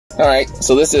Alright,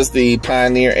 so this is the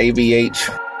Pioneer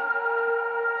AVH.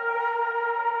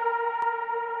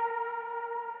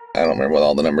 I don't remember what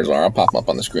all the numbers are. I'll pop them up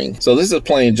on the screen. So this is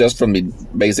playing just from the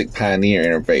basic Pioneer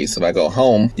interface. If I go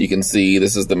home, you can see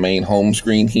this is the main home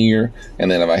screen here.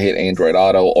 And then if I hit Android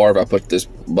Auto, or if I push this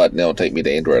button, it'll take me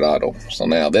to Android Auto. So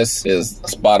now this is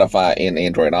Spotify in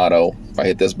Android Auto. If I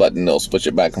hit this button, it'll switch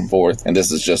it back and forth. And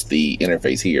this is just the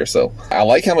interface here. So I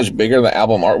like how much bigger the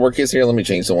album artwork is here. Let me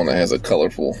change the one that has a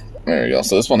colorful. There you go.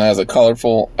 So this one has a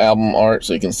colorful album art,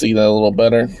 so you can see that a little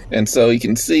better. And so you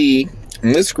can see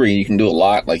on this screen, you can do a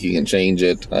lot. Like you can change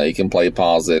it, you can play,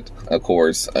 pause it. Of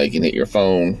course, you can hit your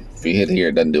phone. If you hit here,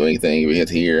 it doesn't do anything. If you hit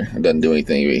here, it doesn't do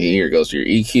anything. If you hit here, it goes to your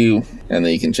EQ, and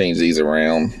then you can change these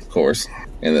around, of course.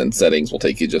 And then settings will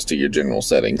take you just to your general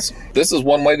settings. This is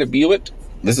one way to view it.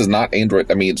 This is not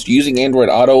Android. I mean, it's using Android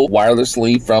Auto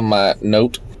wirelessly from my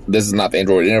Note. This is not the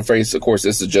Android interface. Of course,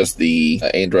 this is just the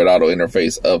Android Auto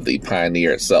interface of the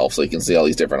Pioneer itself, so you can see all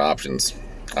these different options.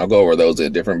 I'll go over those in a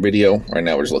different video. Right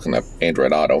now we're just looking at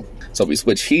Android Auto. So if we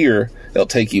switch here, it'll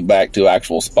take you back to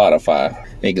actual Spotify.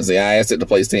 And you can see I asked it to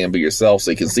play Stand By Yourself,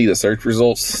 so you can see the search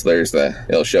results. There's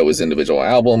it'll show his individual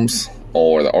albums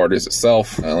or the artist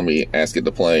itself. Let me ask it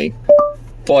to play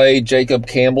Jacob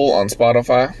Campbell on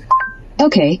Spotify.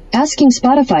 Okay, asking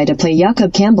Spotify to play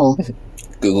Jacob Campbell.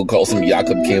 Google calls him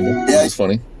Jacob Campbell. That's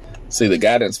funny. See, the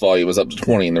guidance volume is up to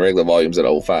 20 and the regular volume's at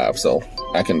 05, so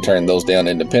I can turn those down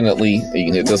independently. You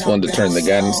can hit this one to turn the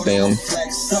guidance down,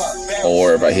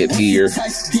 or if I hit here, so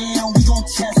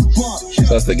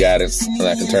that's the guidance, and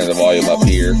I can turn the volume up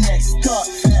here,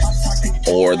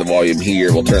 or the volume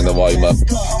here will turn the volume up.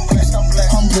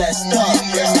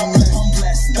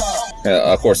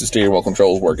 Of course, the steering wheel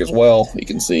controls work as well. You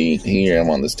can see here I'm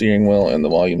on the steering wheel and the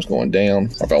volume's going down.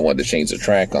 Or if I wanted to change the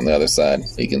track on the other side,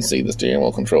 you can see the steering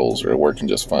wheel controls are working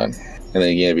just fine. And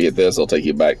then again, if you hit this, it'll take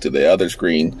you back to the other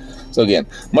screen. So again,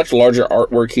 much larger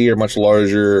artwork here, much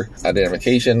larger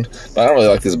identification. But I don't really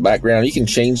like this background. You can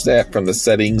change that from the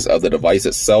settings of the device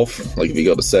itself. Like if you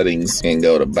go to settings and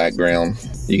go to background,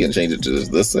 you can change it to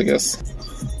this, I guess.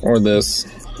 Or this,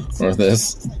 or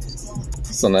this.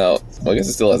 So now, well, I guess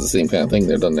it still has the same kind of thing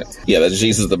there, doesn't it? Yeah, that just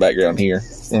uses the background here.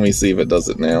 Let me see if it does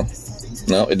it now.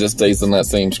 No, it just stays on that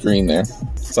same screen there.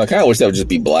 So I kind of wish that would just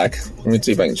be black. Let me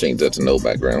see if I can change that to no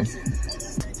background.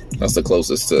 That's the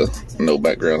closest to no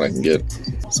background I can get.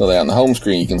 So there on the home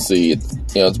screen, you can see it.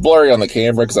 You know, it's blurry on the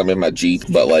camera because I'm in my Jeep,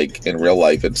 but like in real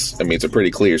life, it's a pretty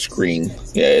clear screen.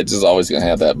 Yeah, it's just always gonna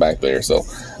have that back there. So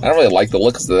I don't really like the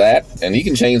looks of that. And you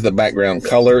can change the background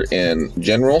color in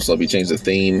general. So if you change the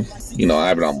theme, you know, I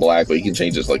have it on black, but you can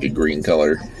change it to like a green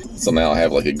color. So now I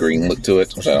have like a green look to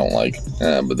it, which I don't like.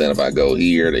 But then if I go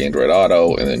here to Android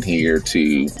Auto and then here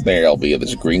to there, I'll be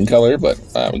this green color. But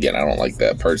again, I don't like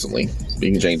that personally.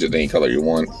 You can change it to any color you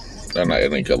want. Not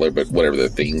any color, but whatever the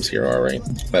themes here are, right?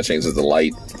 That changes the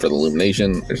light for the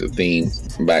illumination. There's a theme,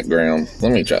 background.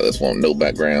 Let me try this one, no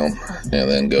background,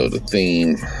 and then go to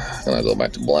theme, and I'll go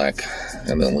back to black,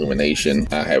 and then illumination.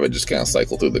 I have it just kind of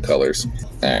cycle through the colors.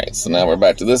 All right, so now we're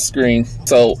back to this screen.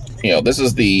 So, you know, this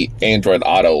is the Android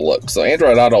Auto look. So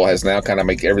Android Auto has now kind of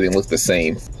make everything look the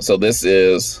same. So this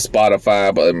is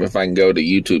Spotify, but if I can go to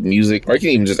YouTube Music, or I can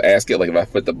even just ask it, like if I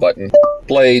put the button,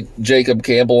 play Jacob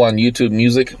Campbell on YouTube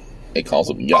Music. It calls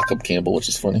him Jacob Campbell, which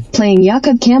is funny. Playing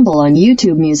Jacob Campbell on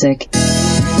YouTube Music.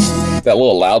 That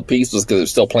little loud piece was because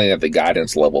it's still playing at the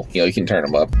guidance level. You know, you can turn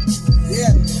them up.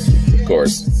 Of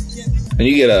course. And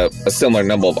you get a similar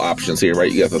number of options here, right?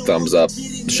 You got the thumbs up,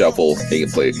 shuffle, you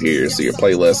can play it here, see your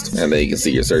playlist, and then you can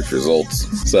see your search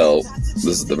results. So this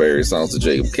is the various songs of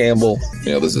Jacob Campbell.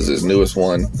 You know, this is his newest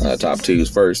one, top 2's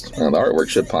first. The artwork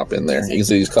should pop in there. You can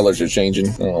see these colors are changing.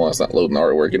 I don't know why it's not loading the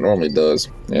artwork. It normally does.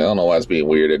 Yeah, I don't know why it's being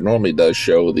weird. It normally does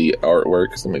show the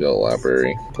artwork. So let me go to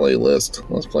library, playlist.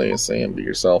 Let's play Stand By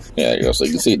Yourself. Yeah, there you go. So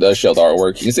you can see it does show the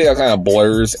artwork. You can see how it kind of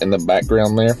blurs in the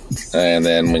background there. And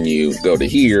then when you go to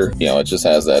here, you know, it just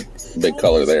has that big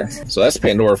color there. So that's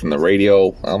Pandora from the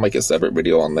radio. I'll make a separate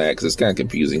video on that because it's kind of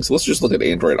confusing. So let's just look at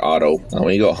Android Auto.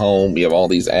 When you go home, you have all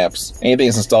these apps. Anything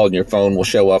that's installed in your phone will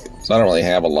show up. So I don't really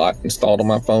have a lot installed on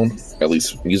my phone, at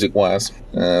least music-wise.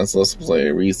 So let's play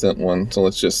a recent one. So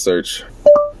let's just search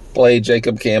play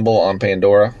Jacob Campbell on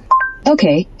Pandora.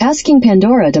 Okay, asking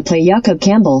Pandora to play Jacob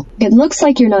Campbell. It looks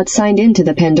like you're not signed into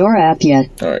the Pandora app yet.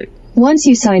 All right. Once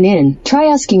you sign in, try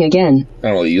asking again. I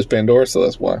don't really use Pandora, so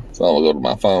that's why. So I'll go to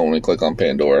my phone and click on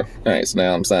Pandora. All right, so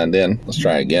now I'm signed in. Let's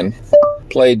try again.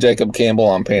 Play Jacob Campbell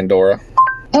on Pandora.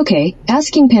 Okay,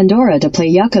 asking Pandora to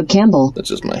play Jakob Campbell. That's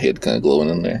just my head kind of glowing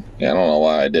in there. Yeah, I don't know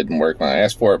why it didn't work when I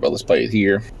asked for it, but let's play it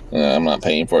here. I'm not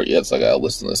paying for it yet, so I gotta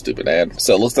listen to this stupid ad.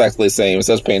 So it looks exactly the same. It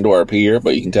says Pandora up here,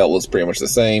 but you can tell it looks pretty much the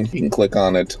same. You can click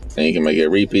on it, and you can make it a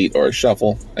repeat or a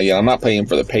shuffle. Again, I'm not paying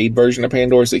for the paid version of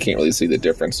Pandora, so you can't really see the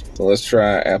difference. So let's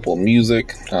try Apple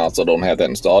Music. I also don't have that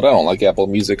installed. I don't like Apple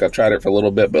Music. I've tried it for a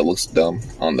little bit, but it looks dumb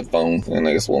on the phone. And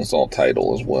I guess we'll install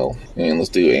Tidal as well. And let's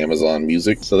do Amazon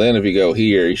Music. So then if you go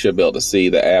here, you should be able to see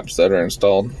the apps that are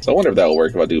installed. So I wonder if that will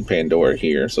work if I do Pandora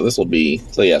here. So this will be,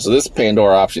 so yeah, so this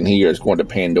Pandora option here is going to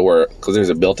Pandora, because there's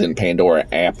a built-in Pandora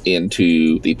app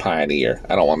into the Pioneer.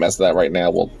 I don't want to mess with that right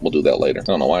now. We'll do that later. I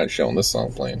don't know why it's showing this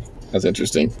song playing. That's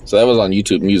interesting. So that was on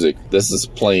YouTube Music. This is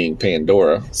playing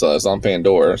Pandora. So it's on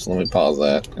Pandora. So let me pause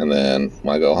that. And then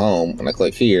when I go home and I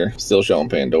click here, still showing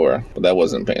Pandora. But that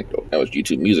wasn't Pandora. That was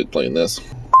YouTube Music playing this.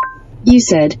 You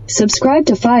said, subscribe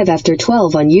to 5 after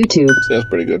 12 on YouTube. So that's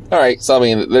pretty good. All right. So, I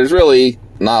mean, there's really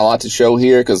not a lot to show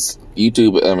here because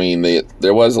YouTube, I mean,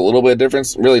 there was a little bit of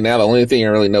difference. Really now, the only thing I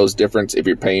really know is difference if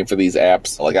you're paying for these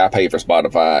apps. Like I pay for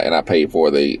Spotify and I pay for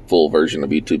the full version of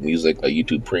YouTube Music, a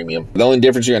YouTube Premium. The only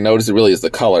difference you're going to notice really is the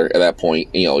color at that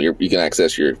point. You know, you can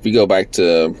access your, if you go back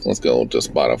to, let's go to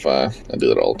Spotify. I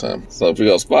do it all the time. So if you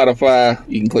go to Spotify,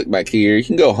 you can click back here. You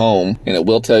can go home and it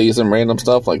will tell you some random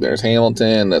stuff. Like there's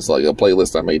Hamilton. That's like a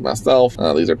playlist I made myself.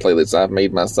 These are playlists I've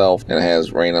made myself. And it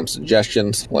has random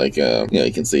suggestions. Like, you know,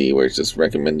 you can see where it's just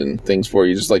recommending things for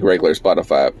you, just like regular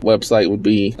Spotify website would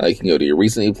be. You can go to your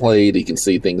recently played. You can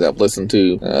see things I've listened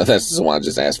to. That's just what I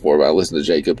just asked for. But I listen to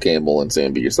Jacob Campbell and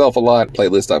Sam Be Yourself a lot.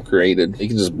 Playlist I've created. You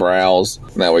can just browse.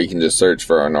 And that way you can just search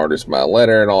for an artist by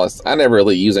letter and all that. I never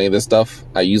really use any of this stuff.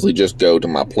 I usually just go to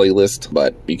my playlist,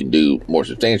 but you can do more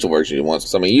substantial version you want.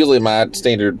 So I mean, usually my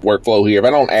standard workflow here, if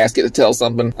I don't ask it to tell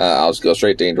something, I'll just go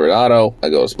straight to Android Auto. I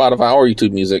go to Spotify or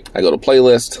YouTube Music. I go to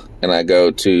playlist. And I go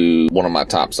to one of my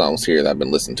top songs here that I've been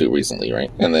listening to recently,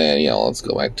 right? And then, you know, let's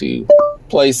go back to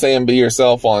play Sam Be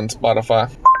Yourself on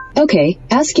Spotify. Okay,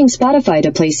 asking Spotify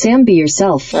to play Sam Be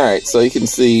Yourself. All right, so you can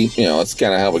see, you know, it's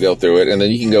kind of how we go through it. And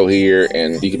then you can go here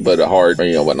and you can put a hard, or,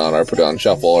 you know, whatnot, or put it on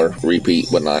shuffle or repeat,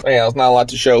 whatnot. Yeah, it's not a lot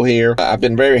to show here. I've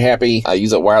been very happy. I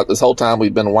use it wireless. This whole time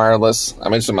we've been wireless. I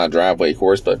mentioned my driveway, of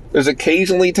course, but there's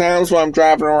occasionally times where I'm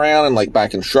driving around and like by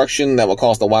construction that will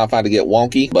cause the Wi-Fi to get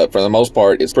wonky. But for the most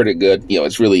part, it's pretty good. You know,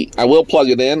 it's really, I will plug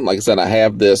it in. Like I said, I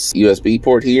have this USB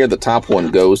port here. The top one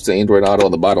goes to Android Auto.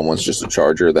 The bottom one's just a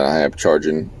charger that I have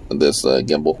charging this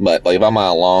gimbal. But like if I'm on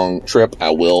a long trip,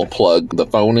 I will plug the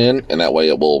phone in, and that way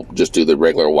it will just do the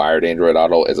regular wired Android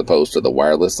Auto as opposed to the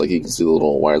wireless. Like you can see the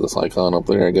little wireless icon up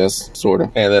there, I guess, sort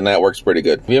of. And then that works pretty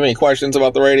good. If you have any questions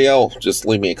about the radio, just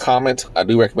leave me a comment. I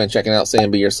do recommend checking out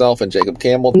Sam Be Yourself and Jacob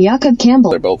Campbell. Jacob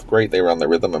Campbell. They're both great. They were on the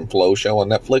Rhythm and Flow show on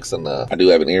Netflix, and I do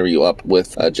have an interview up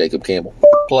with Jacob Campbell.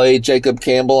 Play Jacob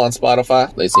Campbell on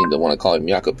Spotify. They seem to want to call him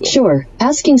Jacob, though. Sure.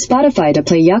 Asking Spotify to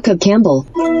play Jacob Campbell.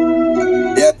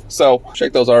 Yep. So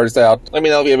check those artists out. Let me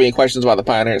know if you have any questions about the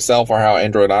Pioneer itself or how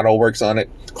Android Auto works on it.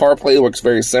 CarPlay works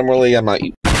very similarly. I'm not...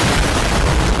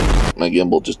 My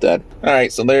gimbal just died.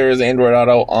 Alright, so there's Android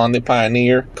Auto on the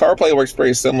Pioneer. CarPlay works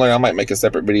very similar. I might make a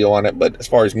separate video on it, but as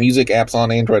far as music apps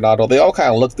on Android Auto, they all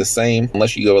kind of look the same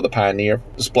unless you go to the Pioneer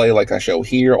display like I show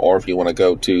here, or if you want to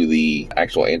go to the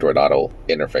actual Android Auto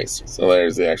interface. So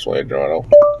there's the actual Android Auto.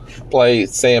 Play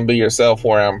Sam Be Yourself,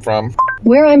 Where I'm From.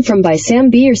 Where I'm From by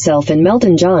Sam Be Yourself and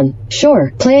Melton John.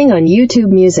 Sure, playing on YouTube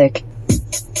Music.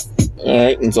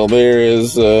 Alright, and so there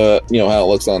is, you know, how it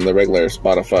looks on the regular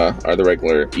Spotify, or the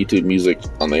regular YouTube Music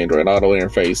on the Android Auto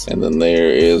interface. And then there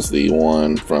is the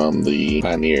one from the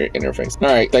Pioneer interface.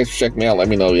 Alright, thanks for checking me out. Let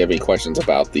me know if you have any questions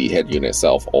about the head unit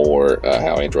itself or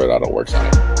how Android Auto works on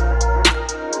it.